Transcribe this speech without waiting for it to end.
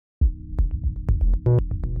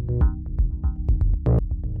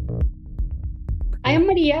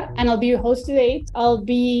Maria, and I'll be your host today. I'll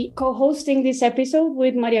be co-hosting this episode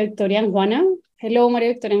with Maria-Victoria and Juana. Hello,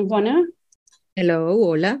 Maria-Victoria and Juana. Hello,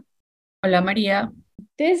 hola. Hola, Maria.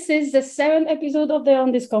 This is the 7th episode of the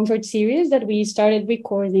Discomfort series that we started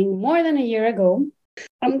recording more than a year ago.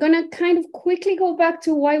 I'm going to kind of quickly go back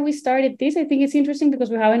to why we started this. I think it's interesting because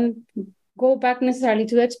we haven't go back necessarily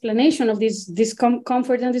to the explanation of this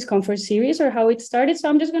Discomfort and Discomfort series or how it started. So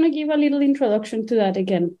I'm just going to give a little introduction to that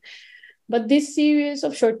again. But this series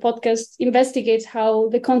of short podcasts investigates how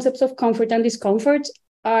the concepts of comfort and discomfort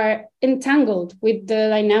are entangled with the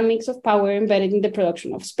dynamics of power embedded in the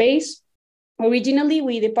production of space. Originally,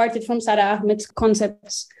 we departed from Sara Ahmed's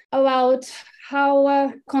concepts about how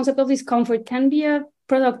a concept of discomfort can be a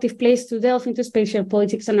productive place to delve into spatial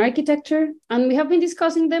politics and architecture. And we have been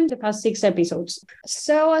discussing them the past 6 episodes.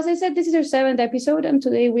 So as I said, this is our 7th episode. And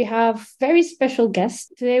today we have very special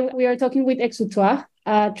guests. Today we are talking with Exutoire,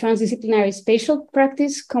 a transdisciplinary spatial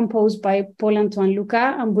practice composed by Paul-Antoine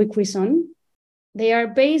and Bui Cuison. They are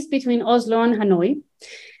based between Oslo and Hanoi.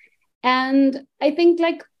 And I think,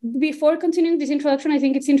 before continuing this introduction, I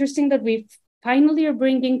think it's interesting that we finally are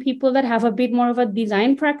bringing people that have a bit more of a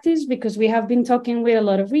design practice, because we have been talking with a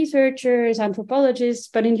lot of researchers, anthropologists,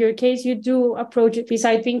 but in your case, you do approach it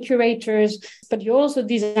besides being curators, but you also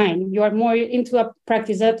design. You are more into a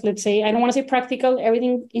practice that, let's say, I don't want to say practical,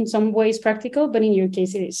 everything in some ways practical, but in your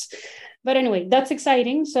case it is. But anyway, that's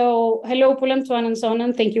exciting. So hello, Paul-Antoine and Son,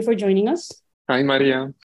 and thank you for joining us. Hi,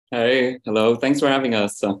 Maria. Hey, hello. Thanks for having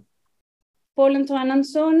us. Paul-Antoine and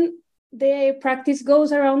Son, the practice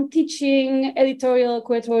goes around teaching editorial,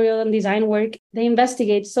 curatorial, and design work. They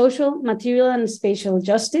investigate social, material, and spatial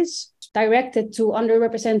justice directed to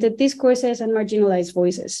underrepresented discourses and marginalized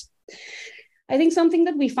voices. I think something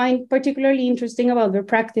that we find particularly interesting about their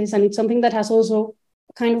practice, and it's something that has also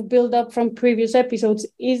kind of built up from previous episodes,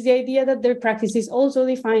 is the idea that their practice is also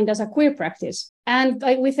defined as a queer practice. And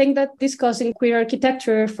we think that discussing queer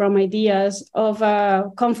architecture from ideas of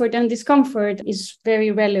comfort and discomfort is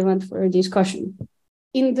very relevant for a discussion.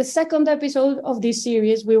 In the 2nd episode of this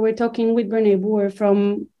series, we were talking with Brené Boer,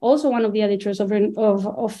 from also one of the editors of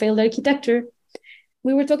Failed Architecture.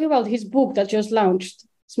 We were talking about his book that just launched,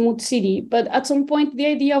 Smooth City. But at some point, the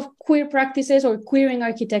idea of queer practices or queering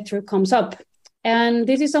architecture comes up. And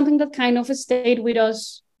this is something that kind of stayed with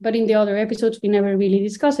us, but in the other episodes, we never really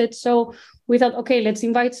discussed it. So we thought, okay, let's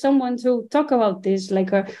invite someone to talk about this.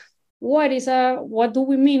 What do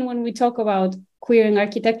we mean when we talk about queering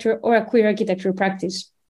architecture or a queer architecture practice?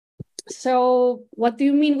 So what do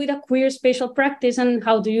you mean with a queer spatial practice, and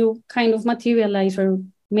how do you kind of materialize or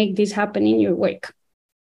make this happen in your work?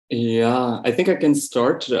 Yeah, I think I can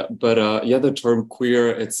start, but the term queer,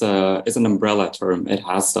 it's an umbrella term. It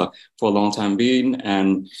has for a long time been,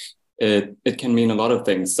 and it can mean a lot of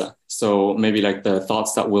things. So maybe the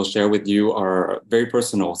thoughts that we'll share with you are very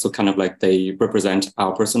personal. So kind of they represent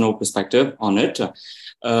our personal perspective on it.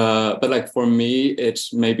 But for me, it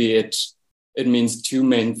means 2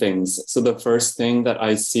 main things. So the first thing that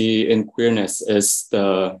I see in queerness is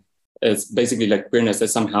basically queerness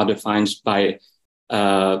is somehow defined by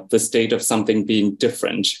the state of something being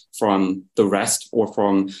different from the rest, or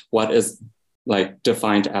from what is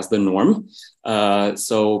defined as the norm.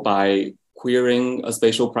 So by queering a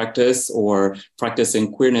spatial practice or practicing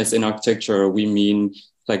queerness in architecture, we mean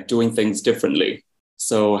doing things differently.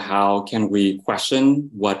 So how can we question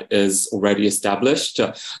what is already established,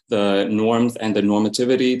 the norms and the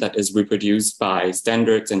normativity that is reproduced by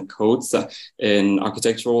standards and codes in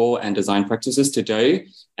architectural and design practices today,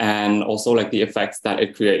 and also the effects that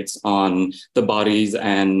it creates on the bodies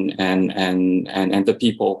and the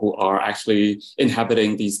people who are actually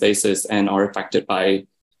inhabiting these spaces and are affected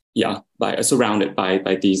surrounded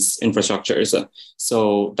by these infrastructures.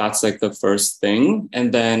 So that's the first thing.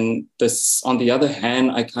 And then this, on the other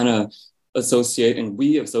hand, I kind of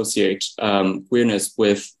we associate queerness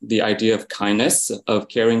with the idea of kindness, of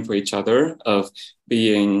caring for each other, of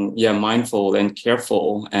being mindful and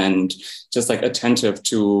careful and just attentive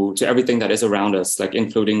to everything that is around us,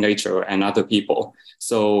 including nature and other people.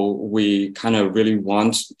 So we kind of really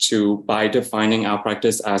want to, by defining our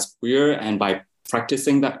practice as queer and by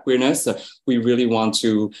practicing that queerness, we really want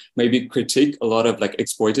to maybe critique a lot of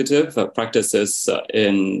exploitative practices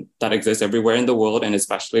that exist everywhere in the world, and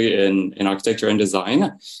especially in architecture and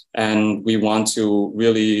design. And we want to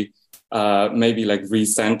really maybe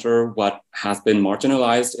recenter what has been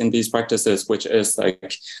marginalized in these practices, which is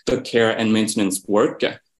the care and maintenance work,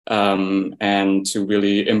 and to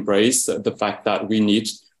really embrace the fact that we need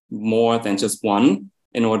more than just one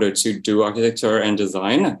in order to do architecture and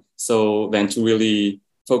design. So then to really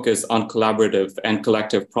focus on collaborative and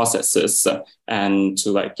collective processes and to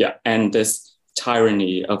end this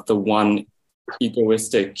tyranny of the one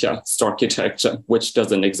egoistic architect, which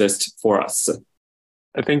doesn't exist for us.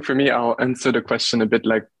 I think for me, I'll answer the question a bit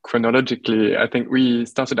chronologically. I think we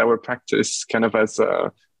started our practice kind of as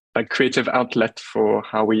a creative outlet for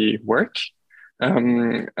how we work.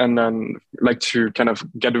 And then to kind of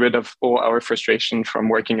get rid of all our frustration from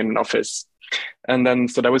working in an office. And then,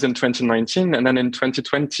 so that was in 2019. And then in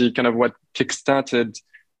 2020, kind of what kickstarted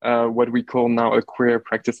what we call now a queer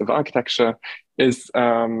practice of architecture is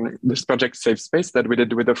this project Safe Space that we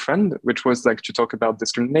did with a friend, which was to talk about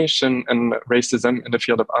discrimination and racism in the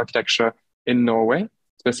field of architecture in Norway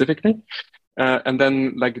specifically. And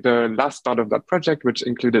then the last part of that project, which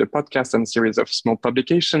included a podcast and series of small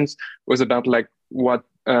publications, was about what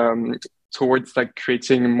towards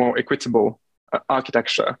creating more equitable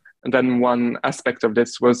architecture. And then one aspect of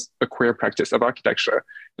this was a queer practice of architecture.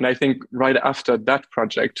 And I think right after that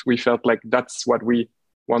project, we felt that's what we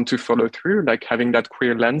want to follow through, having that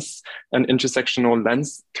queer lens and intersectional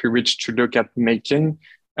lens through which to look at making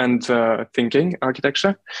and thinking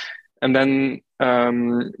architecture. And then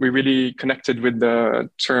we really connected with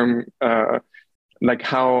the term,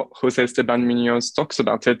 how Jose Esteban Munoz talks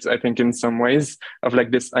about it, I think in some ways, of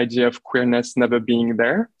this idea of queerness never being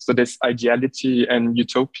there. So this ideality and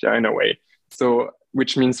utopia in a way. So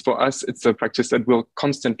which means for us, it's a practice that will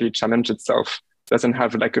constantly challenge itself, doesn't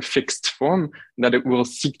have a fixed form, that it will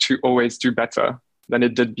seek to always do better than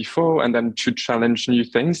it did before, and then to challenge new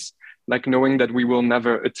things, knowing that we will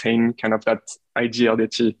never attain kind of that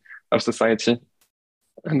ideality of society.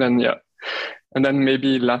 And then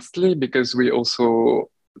maybe lastly, because we also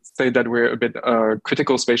say that we're a bit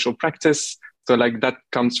critical spatial practice. So that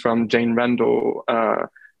comes from Jane Randall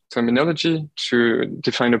terminology to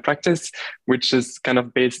define a practice, which is kind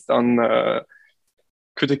of based on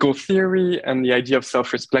critical theory and the idea of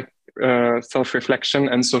self-reflection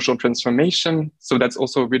and social transformation. So that's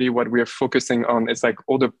also really what we are focusing on. It's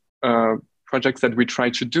all the projects that we try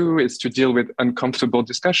to do is to deal with uncomfortable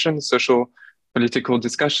discussions, social political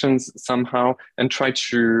discussions somehow, and try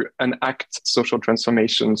to enact social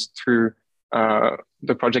transformations through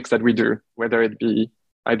the projects that we do, whether it be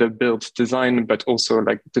either build, design, but also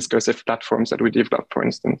discursive platforms that we develop, for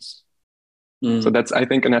instance. So that's, I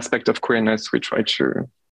think, an aspect of queerness we try to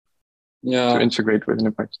integrate within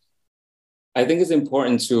the practice. I think it's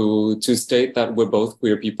important to state that we're both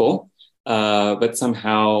queer people, but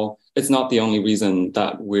somehow it's not the only reason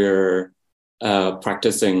that we're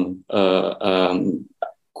practicing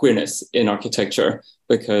queerness in architecture,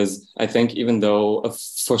 because I think even though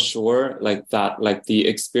for sure the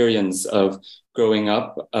experience of growing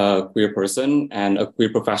up a queer person and a queer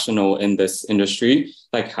professional in this industry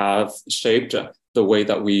have shaped the way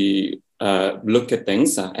that we look at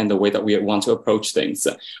things and the way that we want to approach things.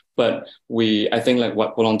 But I think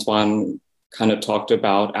what Paul-Antoine kind of talked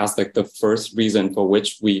about as the first reason for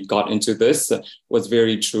which we got into this was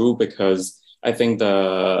very true, because I think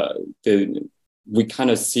we kind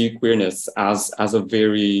of see queerness as a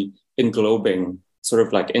very englobing sort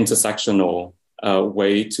of intersectional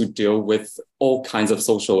way to deal with all kinds of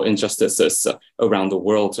social injustices around the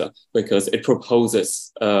world, because it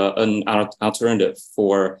proposes an alternative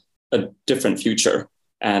for a different future.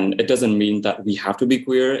 And it doesn't mean that we have to be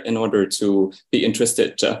queer in order to be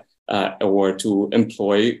interested or to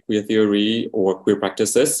employ queer theory or queer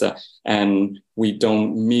practices. And we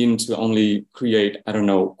don't mean to only create,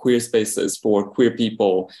 queer spaces for queer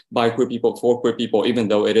people, by queer people, for queer people, even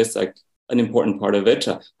though it is an important part of it,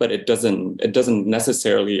 but it doesn't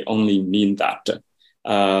necessarily only mean that.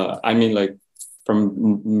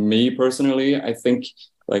 From me personally, I think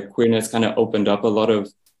queerness kind of opened up a lot of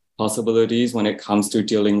possibilities when it comes to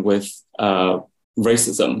dealing with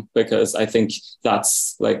racism, because I think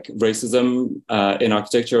that's racism in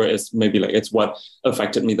architecture is maybe it's what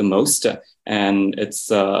affected me the most. And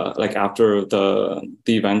it's after the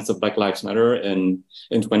events of Black Lives Matter in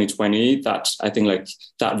 2020 that I think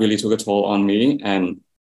that really took a toll on me, and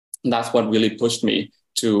that's what really pushed me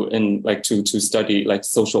to study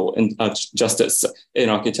social justice in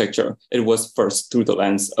architecture. It was first through the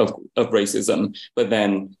lens of racism, but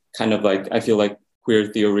then kind of I feel queer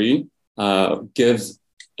theory gives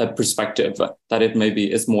a perspective that it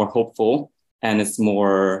maybe is more hopeful, and it's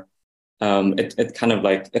more it kind of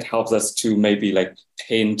it helps us to maybe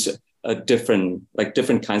paint a different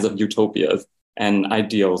kinds of utopias and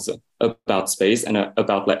ideals about space, and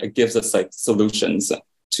about it gives us solutions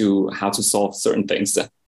to how to solve certain things.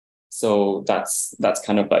 So that's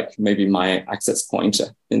kind of maybe my access point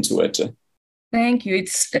into it. Thank you.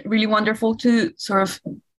 It's really wonderful to sort of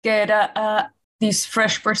get a this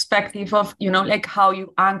fresh perspective of, like how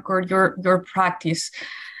you anchored your practice.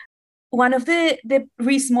 One of the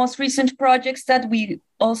most recent projects that we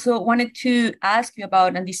also wanted to ask you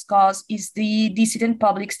about and discuss is the Dissident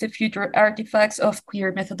Publics, the Future Artifacts of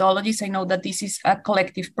Queer Methodologies. I know that this is a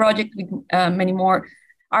collective project with many more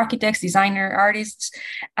architects, designers, artists.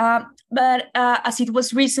 But as it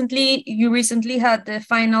was you recently had the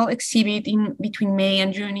final exhibit between May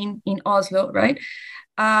and June in Oslo, right?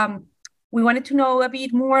 We wanted to know a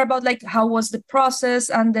bit more about how was the process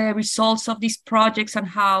and the results of these projects and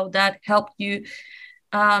how that helped you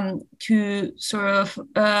to sort of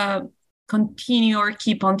continue or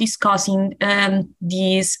keep on discussing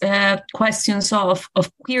these questions of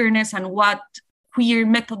queerness and what queer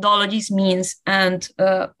methodologies means, and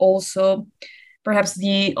also perhaps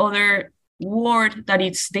the other word that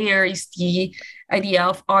it's there is the idea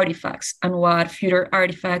of artifacts and what future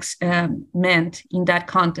artifacts meant in that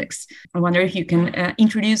context. I wonder if you can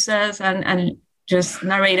introduce us and just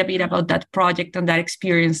narrate a bit about that project and that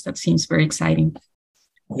experience. That seems very exciting.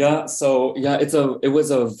 Yeah, so it was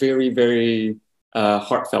a very, very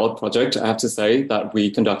heartfelt project, I have to say, that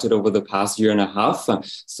we conducted over the past year and a half.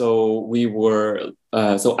 So we were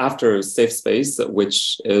after Safe Space,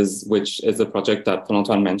 which is a project that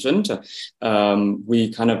Paul-Antoine mentioned,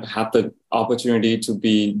 we kind of had the opportunity to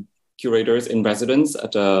be curators in residence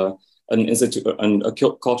at a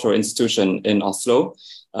cultural institution in Oslo,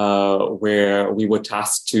 where we were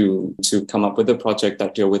tasked to come up with a project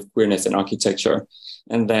that deal with queerness in architecture.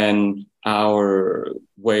 And then our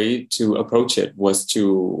way to approach it was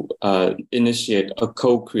to initiate a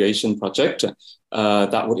co-creation project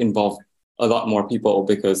that would involve a lot more people,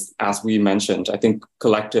 because as we mentioned, I think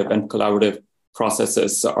collective and collaborative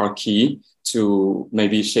processes are key to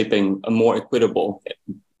maybe shaping a more equitable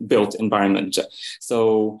built environment.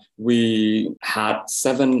 So we had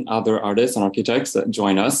 7 other artists and architects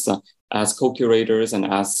join us as co-curators and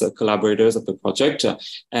as collaborators of the project.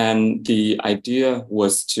 And the idea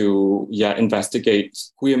was to investigate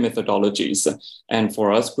queer methodologies. And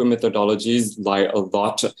for us, queer methodologies lie a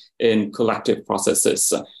lot in collective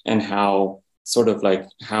processes and how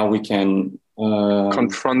we can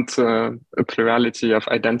confront a plurality of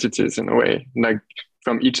identities in a way,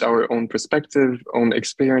 from each our own perspective, own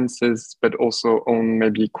experiences, but also own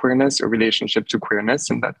maybe queerness or relationship to queerness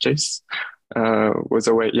in that case. Was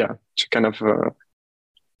a way, to kind of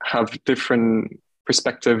have different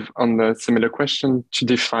perspective on the similar question to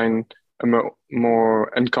define a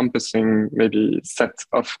more encompassing maybe set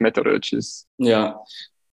of methodologies. Yeah.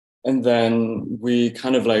 And then we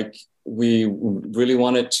kind of we really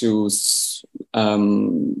wanted to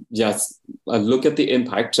look at the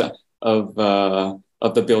impact of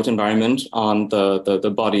the built environment on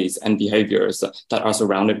the bodies and behaviors that are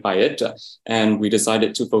surrounded by it. And we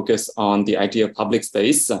decided to focus on the idea of public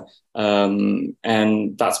space.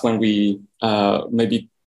 And that's when we maybe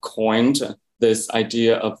coined this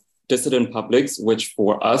idea of dissident publics, which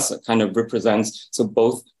for us kind of represents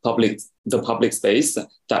both the public space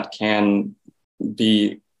that can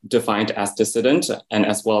be defined as dissident, and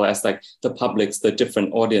as well as the publics, the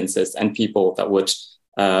different audiences and people that would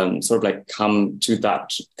come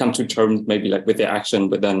to terms maybe with their action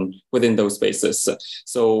within those spaces.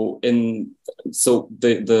 So the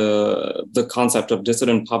concept of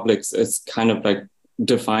dissident publics is kind of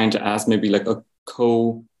defined as maybe a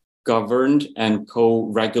co-governed and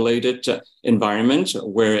co-regulated environment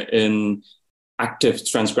wherein active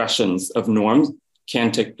transgressions of norms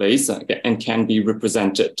can take place and can be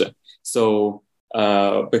represented. So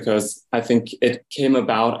because I think it came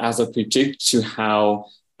about as a critique to how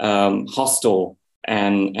hostile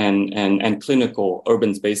and clinical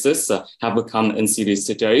urban spaces have become in cities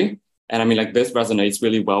today. And I mean, this resonates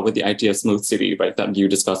really well with the idea of smooth city, right, that you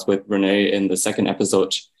discussed with Renee in the 2nd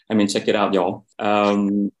episode. I mean, check it out, y'all.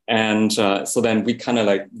 So then we kind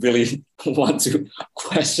of really want to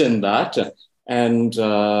question that. And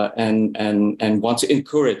want to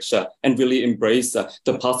encourage and really embrace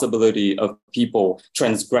the possibility of people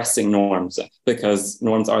transgressing norms, because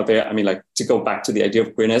norms are there. I mean, to go back to the idea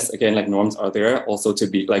of queerness again, norms are there also to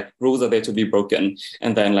be rules are there to be broken,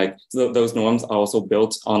 and then those norms are also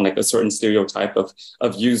built on a certain stereotype of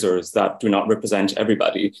users that do not represent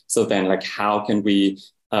everybody. So then how can we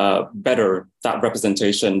better that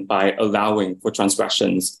representation by allowing for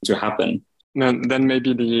transgressions to happen? Then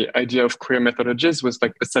maybe the idea of queer methodologies was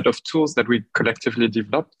a set of tools that we collectively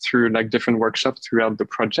developed through different workshops throughout the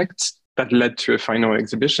project that led to a final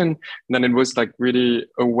exhibition. And then it was really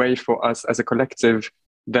a way for us as a collective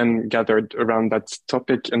then gathered around that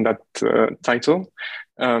topic and that title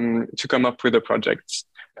to come up with a project.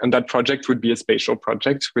 And that project would be a spatial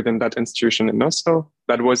project within that institution in Oslo.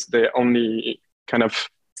 That was the only kind of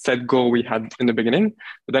set goal we had in the beginning.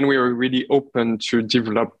 But then we were really open to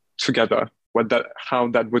develop together how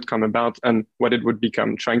that would come about and what it would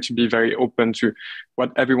become, trying to be very open to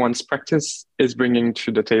what everyone's practice is bringing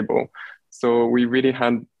to the table. So we really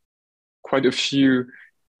had quite a few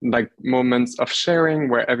moments of sharing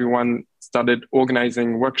where everyone started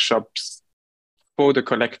organizing workshops for the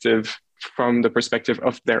collective from the perspective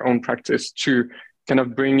of their own practice to kind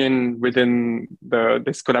of bring in within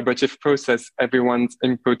this collaborative process everyone's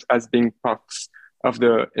input as being parts of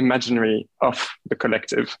the imaginary of the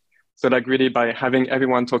collective. So really by having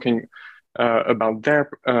everyone talking about their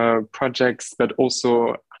projects, but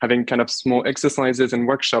also having kind of small exercises and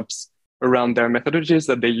workshops around their methodologies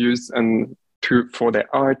that they use and for their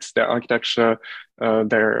art, their architecture,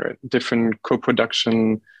 their different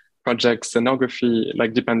co-production projects, scenography,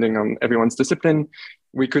 depending on everyone's discipline,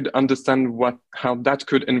 we could understand how that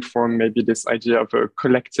could inform maybe this idea of a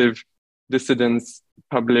collective dissidence,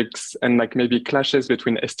 publics, and maybe clashes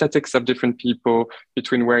between aesthetics of different people,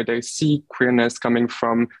 between where they see queerness coming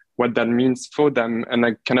from, what that means for them, and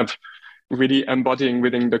kind of really embodying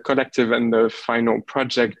within the collective and the final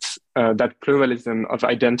project that pluralism of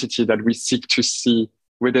identity that we seek to see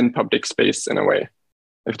within public space in a way,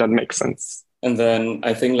 if that makes sense. And then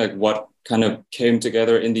I think what kind of came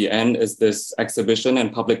together in the end is this exhibition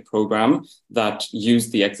and public program that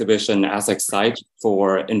used the exhibition as a site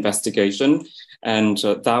for investigation. And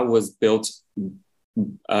that was built,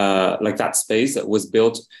 that space that was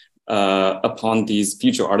built upon these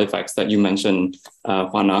future artifacts that you mentioned,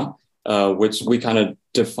 Juana, which we kind of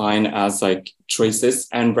define as traces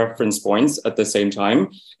and reference points at the same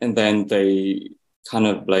time. And then they kind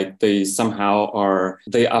of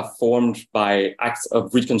they are formed by acts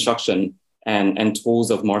of reconstruction and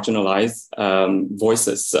tools of marginalized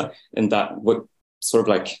voices, and that would sort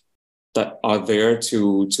of that are there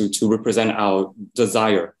to represent our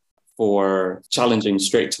desire for challenging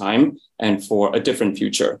straight time and for a different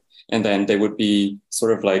future. And then they would be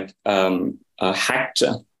sort of hacked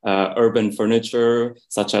urban furniture,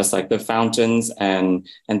 such as the fountains and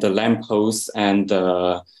the lampposts and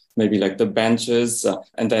maybe the benches,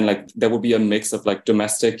 and then there will be a mix of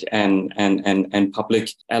domestic and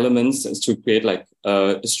public elements to create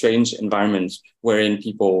a strange environment wherein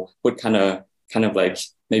people would kind of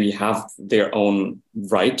maybe have their own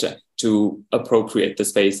right to appropriate the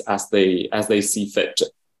space as they see fit.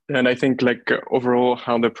 And I think overall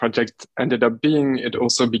how the project ended up being, it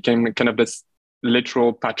also became kind of this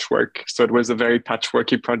literal patchwork. So it was a very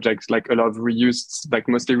patchworky project, a lot of reused,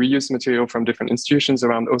 mostly reused material from different institutions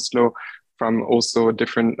around Oslo, from also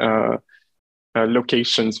different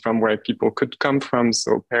locations from where people could come from.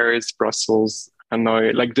 So Paris, Brussels,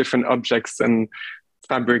 Hanoi, different objects and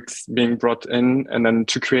fabrics being brought in. And then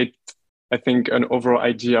to create, I think, an overall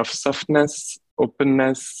idea of softness,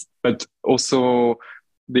 openness, but also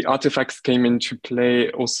the artifacts came into play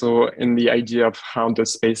also in the idea of how the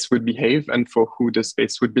space would behave and for who the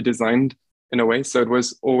space would be designed in a way. So it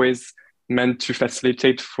was always meant to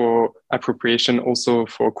facilitate for appropriation also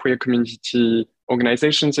for queer community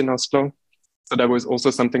organizations in Oslo. So that was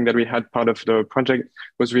also something that we had part of the project,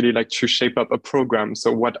 was really to shape up a program.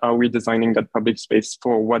 So what are we designing that public space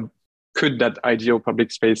for? What could that ideal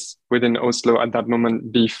public space within Oslo at that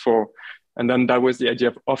moment be for? And then that was the idea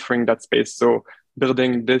of offering that space. So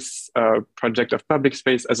building this project of public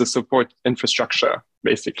space as a support infrastructure,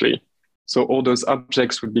 basically. So all those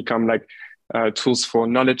objects would become tools for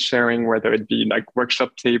knowledge sharing, whether it be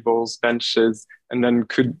workshop tables, benches, and then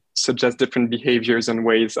could suggest different behaviors and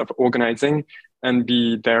ways of organizing and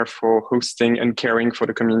be there for hosting and caring for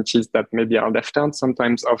the communities that maybe are left out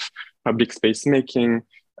sometimes of public space making,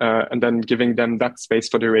 and then giving them that space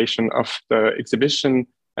for the duration of the exhibition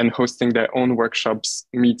and hosting their own workshops,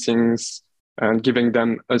 meetings, and giving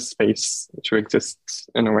them a space to exist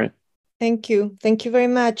in a way. Thank you. Thank you very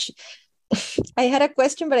much. I had a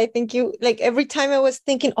question, but I think you, every time I was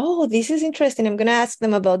thinking, oh, this is interesting, I'm going to ask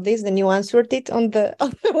them about this, then you answered it on the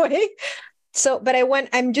way. So, but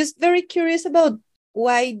I'm just very curious about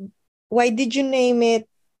why did you name it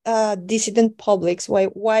dissident publics?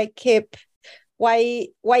 Why keep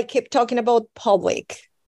talking about public?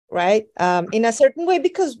 Right? In a certain way,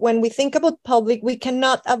 because when we think about public, we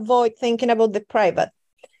cannot avoid thinking about the private.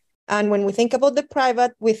 And when we think about the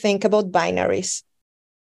private, we think about binaries.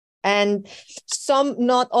 And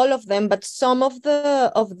not all of them, but some of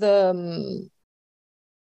the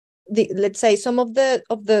let's say some of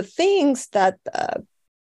the things that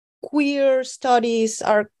queer studies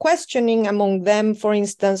are questioning, among them, for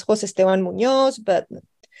instance, José Esteban Muñoz, but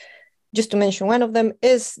just to mention one of them,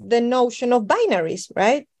 is the notion of binaries,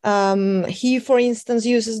 right? He, for instance,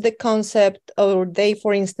 uses the concept, or they,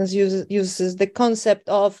 for instance, uses the concept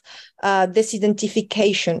of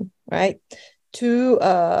disidentification, right? To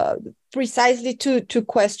precisely to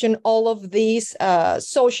question all of these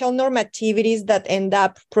social normativities that end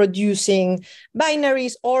up producing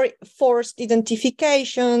binaries or forced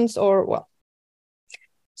identifications, or well.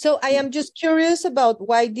 So I am just curious about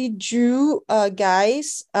why did you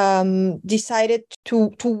guys decided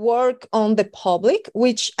to work on the public,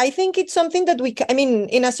 which I think it's something that I mean,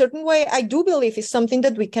 in a certain way, I do believe is something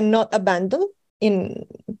that we cannot abandon in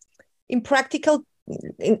practical,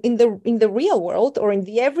 in the real world or in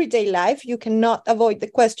the everyday life. You cannot avoid the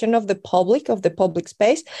question of the public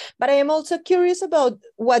space. But I am also curious about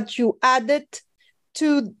what you added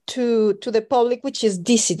to the public, which is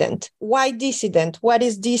dissident. Why dissident? What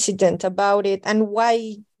is dissident about it? And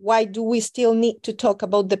why do we still need to talk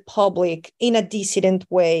about the public in a dissident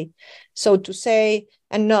way, so to say,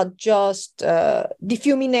 and not just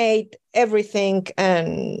diffumine everything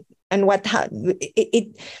and what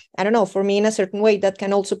I don't know, for me, in a certain way, that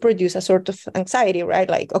can also produce a sort of anxiety, right?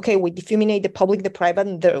 Like, okay, we diffumine the public, the private,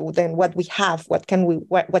 and then what we have,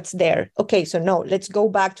 what's there? Okay, so no, let's go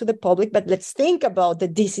back to the public, but let's think about the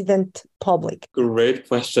dissident public. Great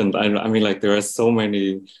question. I mean, like, there are so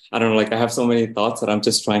many, I don't know, like, I have so many thoughts that I'm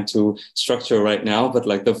just trying to structure right now. But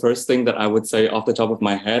like, the first thing that I would say off the top of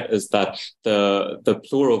my head is that the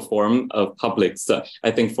plural form of publics,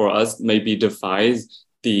 I think for us maybe defies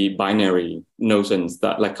the binary notions,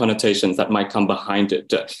 that like connotations that might come behind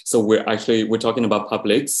it. So we're talking about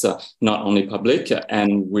publics, not only public,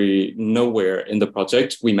 and we nowhere in the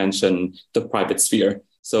project we mention the private sphere.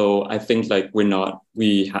 So I think like we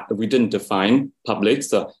didn't define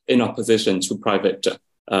publics in opposition to private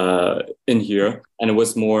in here, and it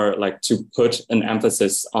was more like to put an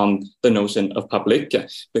emphasis on the notion of public,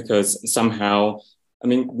 because somehow, I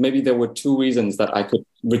mean, maybe there were two reasons that I could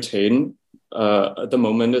retain at the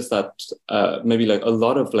moment, is that maybe like a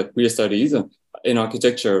lot of like queer studies in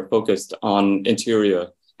architecture focused on interior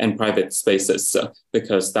and private spaces,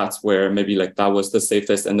 because that's where maybe like that was the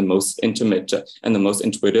safest and the most intimate and the most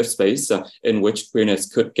intuitive space in which queerness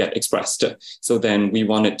could get expressed. So then we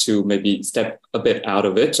wanted to maybe step a bit out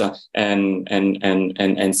of it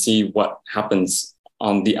and see what happens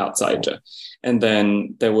on the outside. And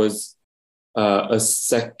then there was a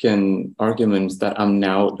second argument that I'm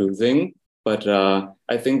now losing. But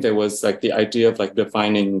I think there was like the idea of like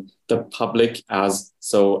defining the public as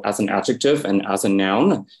an adjective and as a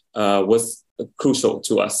noun was crucial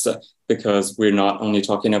to us, because we're not only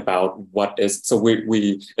talking about what is, so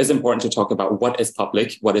it's important to talk about what is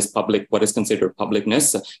public, what is considered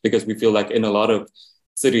publicness, because we feel like in a lot of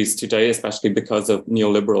cities today, especially because of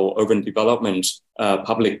neoliberal urban development,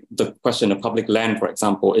 the question of public land, for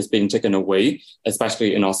example, is being taken away,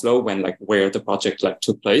 especially in Oslo, where the project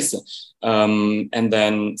took place. And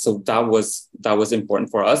then, so that was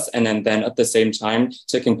important for us. And then at the same time,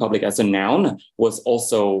 taking public as a noun was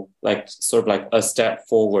also sort of a step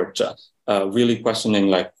forward, really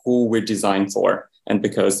questioning who we're designed for. And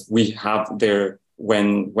because we have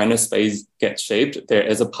when a space gets shaped, there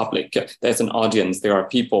is a public, there's an audience, there are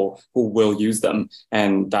people who will use them,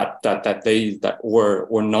 and that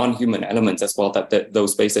were non-human elements as well, that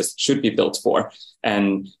those spaces should be built for.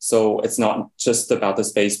 And so it's not just about the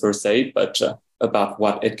space per se, but about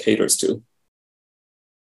what it caters to.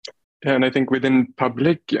 And I think within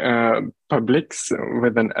publics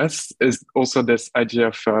with an S is also this idea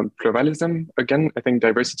of pluralism. Again, I think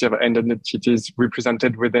diversity of identities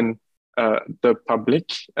represented within the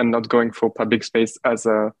public, and not going for public space as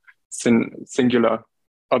a singular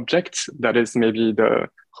object that is maybe the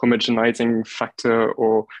homogenizing factor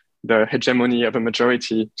or the hegemony of a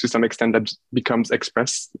majority to some extent that becomes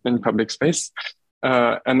expressed in public space.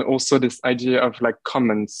 And also this idea of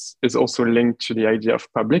commons is also linked to the idea of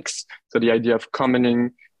publics. So the idea of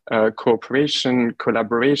commoning, cooperation,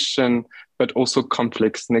 collaboration, but also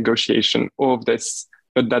conflicts, negotiation, all of this,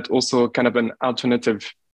 but that also kind of an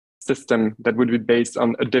alternative system that would be based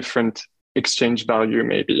on a different exchange value,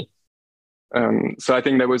 maybe. So I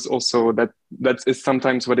think there was also that is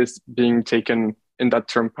sometimes what is being taken in that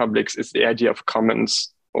term publics is the idea of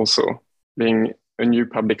commons also being a new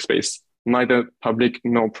public space, neither public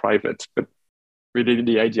nor private, but really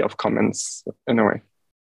the idea of commons in a way.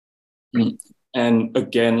 And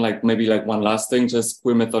again, maybe one last thing, just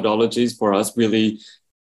queer methodologies for us really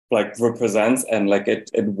represents and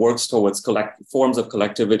it works towards forms of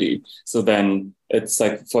collectivity. So then it's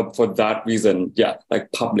for that reason,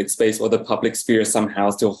 public space or the public sphere somehow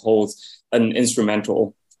still holds an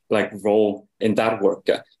instrumental like role in that work,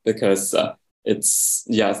 because it's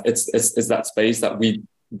that space that we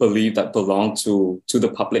believe that belong to the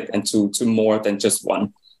public and to more than just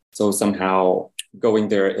one. So somehow going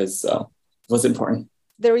there was important.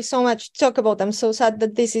 There is so much to talk about. I'm so sad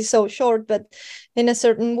that this is so short, but in a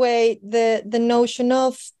certain way, the notion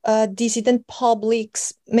of dissident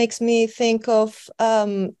publics makes me think of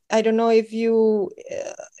I don't know if you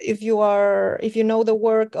know the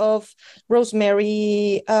work of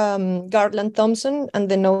Rosemary Garland Thompson and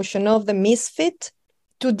the notion of the misfit,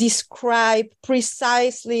 to describe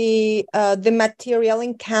precisely the material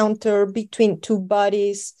encounter between two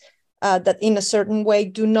bodies that in a certain way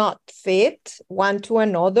do not fit one to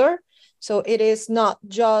another. So it is not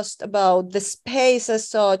just about the space as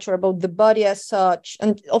such or about the body as such.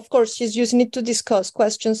 And of course, she's using it to discuss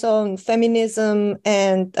questions on feminism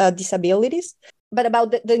and disabilities, but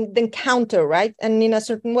about the encounter, right? And in a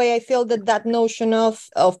certain way, I feel that notion of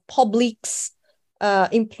publics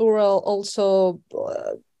in plural also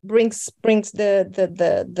brings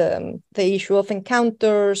the issue of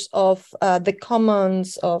encounters, of the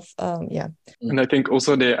commons, of And I think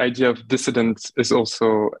also the idea of dissident is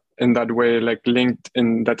also in that way like linked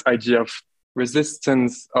in that idea of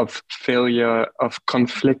resistance, of failure, of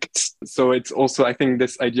conflict. So it's also, I think,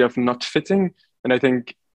 this idea of not fitting. And I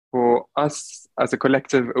think for us as a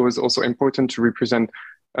collective, it was also important to represent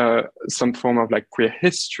some form of like queer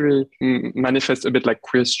history, manifest a bit like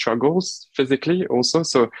queer struggles physically also.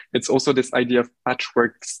 So it's also this idea of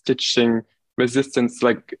patchwork stitching resistance,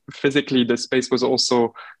 like physically the space was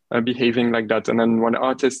also behaving like that. And then one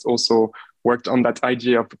artist also worked on that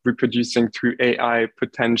idea of reproducing through AI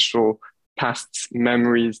potential past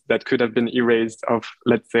memories that could have been erased of,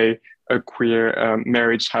 let's say, a queer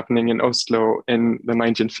marriage happening in Oslo in the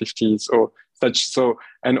 1950s or such. So,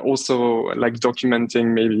 and also like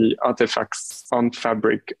documenting maybe artifacts on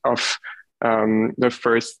fabric of the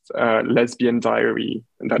first lesbian diary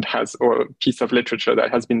that has, or piece of literature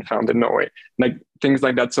that has been found in Norway, like things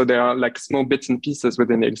like that. So there are like small bits and pieces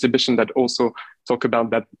within the exhibition that also talk about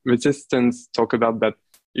that resistance, talk about that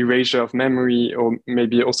erasure of memory, or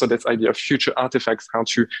maybe also this idea of future artifacts, how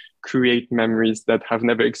to create memories that have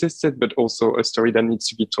never existed, but also a story that needs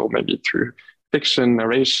to be told maybe through fiction,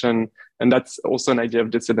 narration. And that's also an idea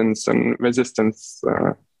of dissidence and resistance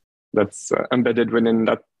that's embedded within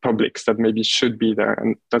that publics that maybe should be there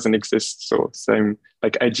and doesn't exist. So same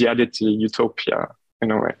like ideality, utopia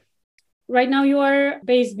in a way. Right now you are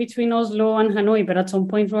based between Oslo and Hanoi, but at some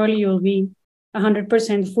point probably you'll be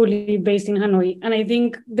 100% fully based in Hanoi. And I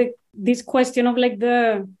think this question of like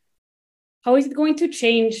how is it going to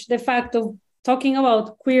change the fact of talking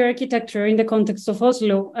about queer architecture in the context of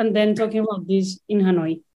Oslo and then talking about this in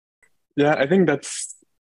Hanoi? Yeah, I think that's,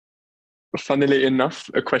 funnily enough,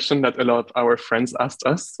 a question that a lot of our friends asked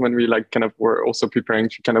us when we like kind of were also preparing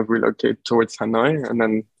to kind of relocate towards Hanoi. And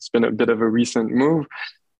then it's been a bit of a recent move.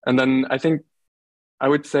 And then I think I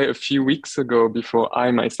would say a few weeks ago, before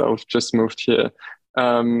I myself just moved here,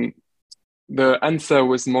 the answer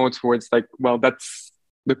was more towards like, well, that's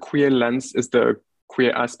the queer lens is the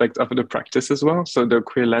queer aspect of the practice as well. So the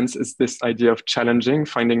queer lens is this idea of challenging,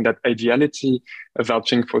 finding that ideality,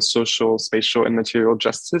 vouching for social, spatial, and material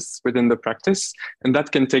justice within the practice. And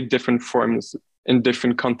that can take different forms in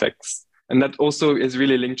different contexts. And that also is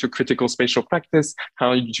really linked to critical spatial practice,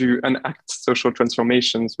 how you enact social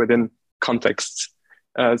transformations within contexts.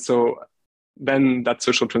 So then that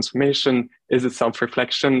social transformation is a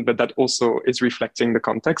self-reflection, but that also is reflecting the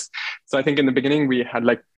context. So I think in the beginning, we had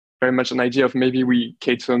like very much an idea of maybe we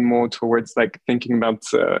cater more towards like thinking about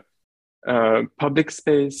public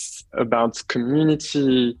space, about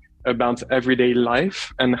community, about everyday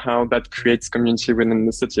life and how that creates community within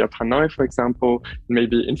the city of Hanoi, for example,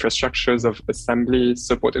 maybe infrastructures of assembly,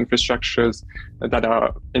 support infrastructures that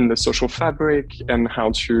are in the social fabric and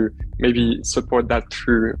how to maybe support that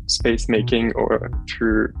through space making or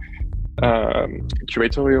through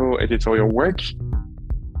curatorial, editorial work.